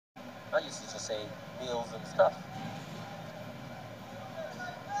I used to just say meals and stuff.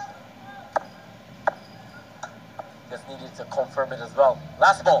 Just needed to confirm it as well.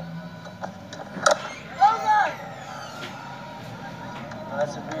 Last ball.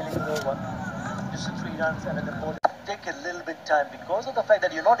 That's a really good one. Just 3 runs and an important. Take a little bit time because of the fact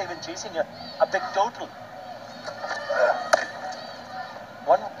that you're not even chasing a big total.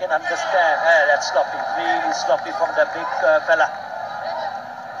 One can understand. That's sloppy, really sloppy from the big fella.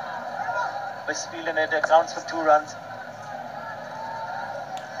 Misfield in it accounts for 2 runs.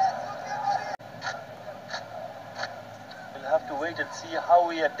 We'll have to wait and see how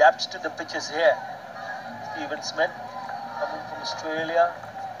he adapts to the pitches here. Stephen Smith, coming from Australia,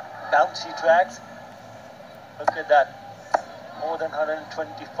 bouncy tracks. Look at that. More than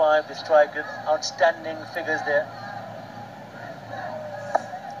 125 the striker. Outstanding figures there.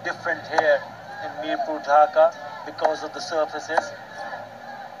 Different here in Mirpur Dhaka because of the surfaces.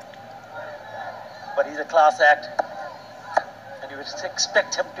 But he's a class act. And you would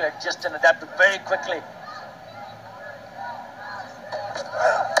expect him to adjust and adapt very quickly.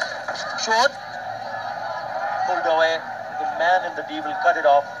 Short. Pulled away. The man in the D will cut it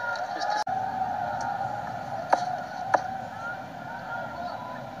off.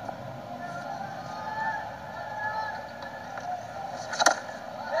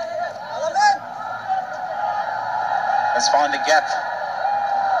 Has found a gap.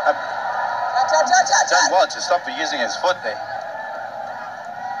 Done well to stop using his foot there.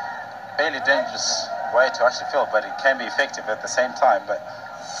 Fairly dangerous way to actually field, but it can be effective at the same time. But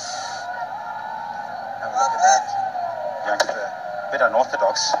have a look at that. Youngster, a bit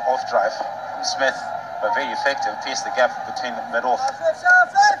unorthodox off drive from Smith, but very effective. Pierced the gap between the mid-off.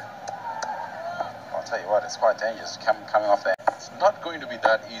 I'll tell you what, it's quite dangerous coming off there. It's not going to be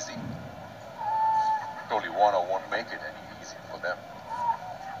that easy. Only one or won't make it any easy for them.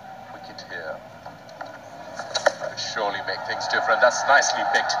 Wicket here. That'll surely make things different. That's nicely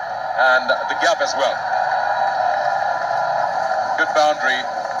picked. And the gap as well. Good boundary.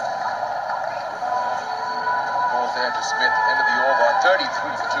 Ball there to Smith. End of the over.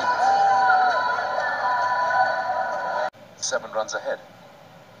 33 for 2. 7 runs ahead.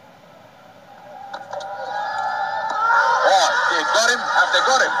 Oh, they got him. Have they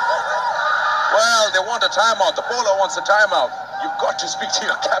got him? Well, they want a timeout. The bowler wants a timeout. You've got to speak to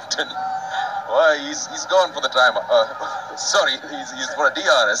your captain. Well, he's gone for the timeout. Sorry, he's for a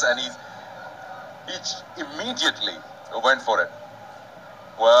DRS, and he immediately went for it.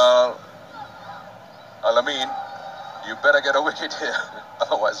 Well, Alamin, you better get a wicket here.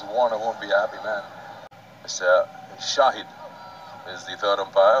 Otherwise, Warner won't be happy, man. Mr. Shahid is the third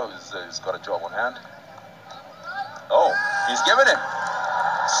umpire who's got a job on hand. Oh, he's given it.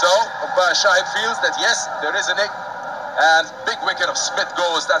 So, umpire Shahid feels that yes, there is a nick, and big wicket of Smith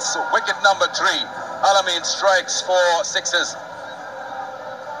goes. That's wicket number 3. Alamin strikes 4 sixes.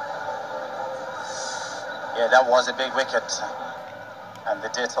 Yeah, that was a big wicket, and the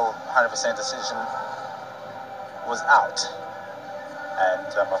total 100% decision was out. And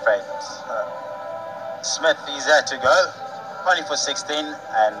I'm afraid Smith is there to go, only for 16,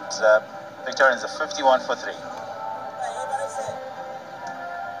 and Victorians are 51 for 3.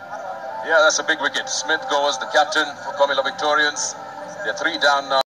 Yeah, that's a big wicket. Smith goes, the captain for Comilla Victorians. They're 3 down now.